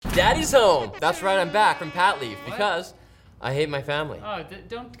Daddy's home. That's right, I'm back from Pat Leave because I hate my family. Oh,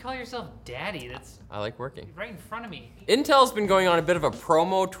 don't call yourself daddy. That's I like working. right in front of me. Intel's been going on a bit of a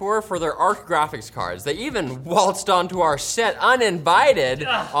promo tour for their ARC graphics cards. They even waltzed onto our set uninvited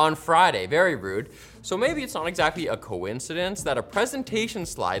on Friday. Very rude. So maybe it's not exactly a coincidence that a presentation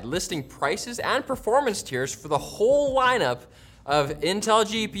slide listing prices and performance tiers for the whole lineup of Intel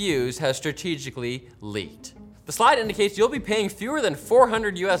GPUs has strategically leaked. The slide indicates you'll be paying fewer than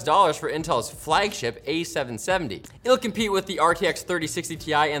 $400 for Intel's flagship A770. It'll compete with the RTX 3060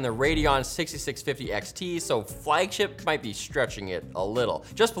 Ti and the Radeon 6650 XT, so flagship might be stretching it a little.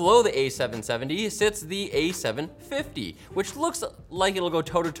 Just below the A770 sits the A750, which looks like it'll go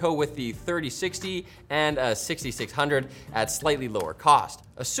toe-to-toe with the 3060 and 6600 at slightly lower cost.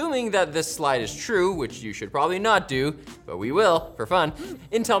 Assuming that this slide is true, which you should probably not do, but we will, for fun,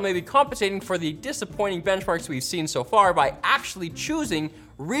 Intel may be compensating for the disappointing benchmarks we've seen so far by actually choosing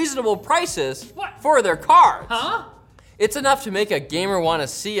reasonable prices for their cards. Huh? It's enough to make a gamer want to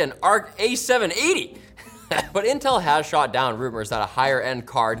see an ARC A780. But Intel has shot down rumors that a higher end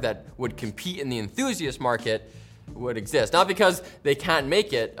card that would compete in the enthusiast market would exist. Not because they can't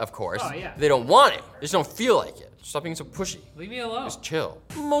make it, of course. Oh, yeah. They don't want it. They just don't feel like it. Stop being so pushy. Leave me alone. Just chill.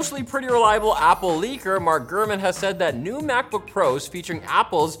 Mostly pretty reliable Apple leaker Mark Gurman has said that new MacBook Pros featuring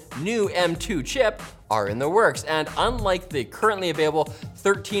Apple's new M2 chip are in the works. And unlike the currently available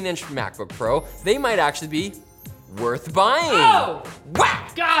 13-inch MacBook Pro, they might actually be worth buying. Oh!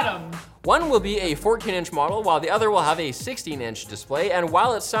 Whack! Got him! One will be a 14-inch model, while the other will have a 16-inch display. And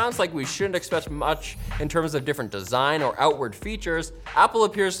while it sounds like we shouldn't expect much in terms of different design or outward features, Apple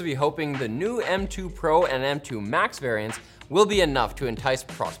appears to be hoping the new M2 Pro and M2 Max variants will be enough to entice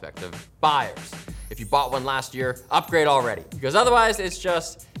prospective buyers. If you bought one last year, upgrade already, because otherwise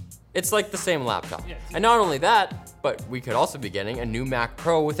it's like the same laptop. Yeah. And not only that, but we could also be getting a new Mac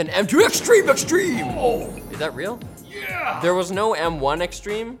Pro with an M2 Extreme. Oh, is that real? Yeah! There was no M1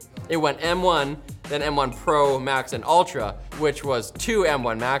 Extreme. It went M1, then M1 Pro, Max, and Ultra, which was two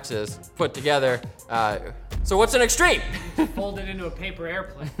M1 Maxes put together. So what's an Extreme? Fold it into a paper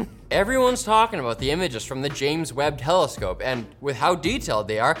airplane. Everyone's talking about the images from the James Webb Telescope, and with how detailed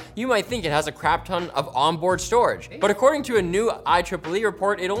they are, you might think it has a crap ton of onboard storage. But according to a new IEEE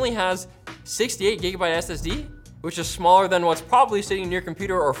report, it only has 68 gigabyte SSD, which is smaller than what's probably sitting in your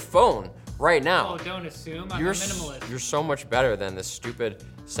computer or phone right now. Oh, don't assume. I'm a minimalist. You're so much better than this stupid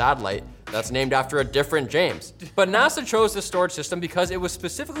satellite that's named after a different James. But NASA chose this storage system because it was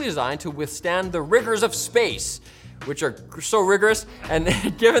specifically designed to withstand the rigors of space, which are so rigorous, and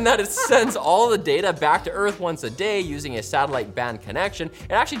given that it sends all the data back to Earth once a day using a satellite band connection,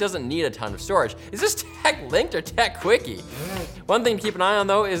 it actually doesn't need a ton of storage. Is this tech linked or tech quickie? One thing to keep an eye on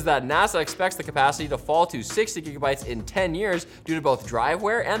though is that NASA expects the capacity to fall to 60 gigabytes in 10 years due to both drive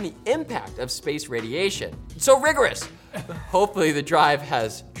wear and the impact of space radiation. It's so rigorous. Hopefully the drive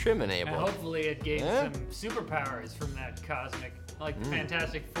has trim And enabled. hopefully it gained some superpowers from that cosmic, like the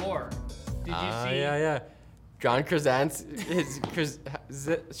Fantastic Four. Did you see? Yeah. John Krasinski.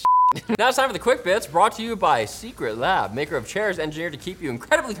 Now it's time for the Quick Bits, brought to you by Secret Lab, maker of chairs engineered to keep you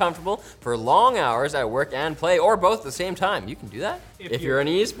incredibly comfortable for long hours at work and play, or both at the same time. You can do that if you're an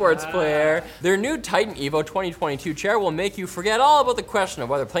esports player. Their new Titan Evo 2022 chair will make you forget all about the question of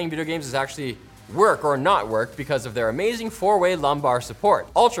whether playing video games is actually work or not work because of their amazing 4-way lumbar support,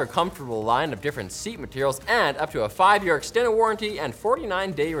 ultra comfortable line of different seat materials, and up to a 5-year extended warranty and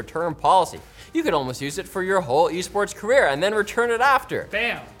 49-day return policy. You could almost use it for your whole esports career and then return it after.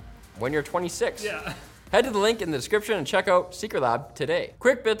 Bam! When you're 26. Yeah. Head to the link in the description and check out Secret Lab today.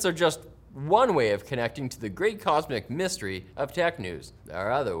 Quick Bits are just one way of connecting to the great cosmic mystery of tech news. There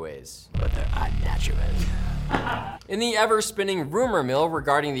are other ways, but they're unnatural. In the ever-spinning rumor mill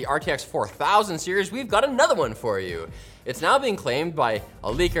regarding the RTX 4000 series, we've got another one for you. It's now being claimed by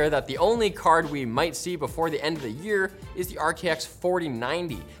a leaker that the only card we might see before the end of the year is the RTX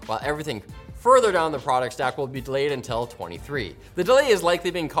 4090, while everything further down the product stack will be delayed until 23. The delay is likely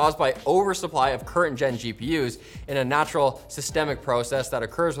being caused by oversupply of current gen GPUs in a natural systemic process that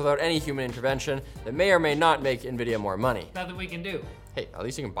occurs without any human intervention that may or may not make NVIDIA more money. Nothing we can do. Hey, at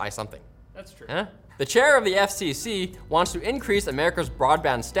least you can buy something. That's true. Huh? The chair of the FCC wants to increase America's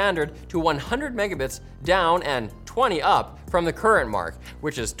broadband standard to 100 megabits down and 20 up from the current mark,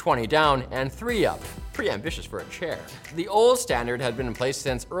 which is 20 down and 3 up. Pretty ambitious for a chair. The old standard had been in place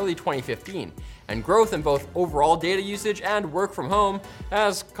since early 2015, and growth in both overall data usage and work from home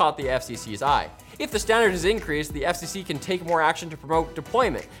has caught the FCC's eye. If the standard is increased, the FCC can take more action to promote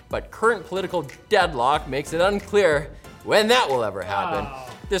deployment, but current political deadlock makes it unclear when that will ever happen. Oh.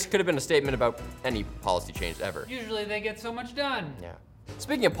 This could have been a statement about any policy change ever. Usually they get so much done. Yeah.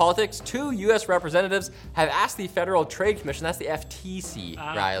 Speaking of politics, 2 US representatives have asked the Federal Trade Commission, that's the FTC,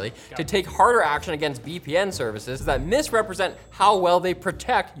 Riley, to take harder action against VPN services that misrepresent how well they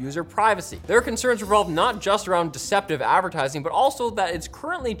protect user privacy. Their concerns revolve not just around deceptive advertising, but also that it's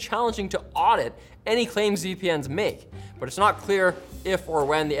currently challenging to audit any claims VPNs make. But it's not clear if or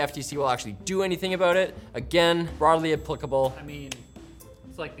when the FTC will actually do anything about it. Again, broadly applicable. I mean,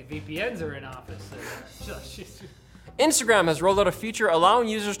 it's like the VPNs are in office. Instagram has rolled out a feature allowing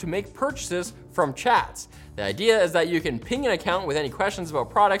users to make purchases from chats. The idea is that you can ping an account with any questions about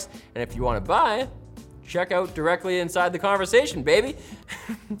products, and if you want to buy, check out directly inside the conversation, baby.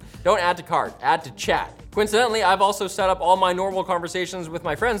 Don't add to cart, add to chat. Coincidentally, I've also set up all my normal conversations with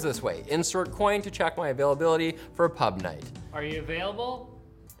my friends this way. Insert coin to check my availability for pub night. Are you available?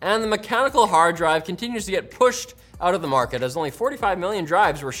 And the mechanical hard drive continues to get pushed out of the market as only 45 million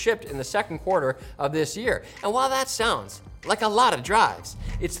drives were shipped in the second quarter of this year. And while that sounds like a lot of drives,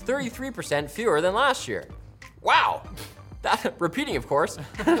 it's 33% fewer than last year. Wow! That, repeating, of course.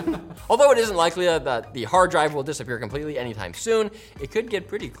 Although it isn't likely that the hard drive will disappear completely anytime soon, it could get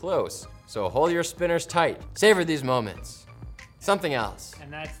pretty close. So hold your spinners tight. Savor these moments. Something else.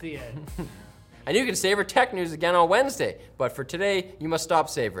 And that's the end. And you can savor tech news again on Wednesday, but for today, you must stop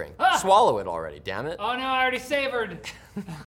savoring. Ah! Swallow it already, damn it. Oh no, I already savored.